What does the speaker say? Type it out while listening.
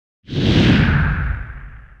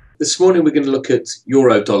This morning we're going to look at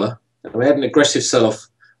euro dollar. We had an aggressive sell-off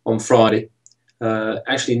on Friday,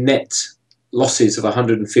 actually net losses of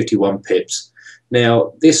 151 pips.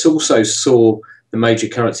 Now this also saw the major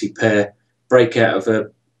currency pair break out of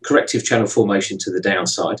a corrective channel formation to the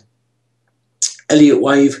downside. Elliott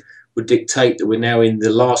Wave would dictate that we're now in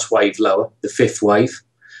the last wave lower, the fifth wave.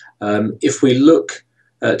 If we look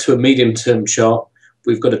to a medium-term chart,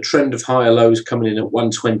 we've got a trend of higher lows coming in at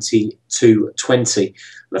 120.20,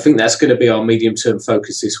 and I think that's going to be our medium-term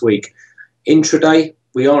focus this week. Intraday,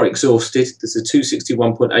 we are exhausted. There's a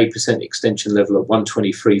 261.8% extension level at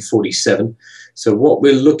 123.47. So what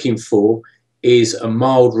we're looking for is a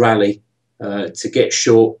mild rally to get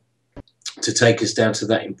short, to take us down to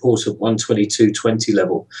that important 122.20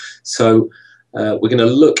 level. So we're going to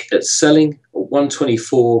look at selling at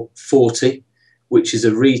 124.40, which is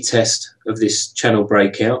a retest of this channel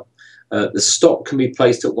breakout. The stop can be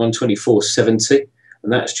placed at 124.70,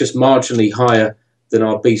 and that's just marginally higher than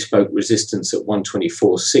our bespoke resistance at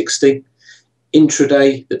 124.60.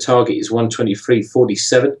 Intraday, the target is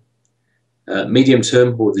 123.47. Medium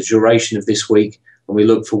term, or the duration of this week, and we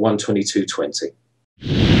look for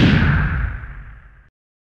 122.20.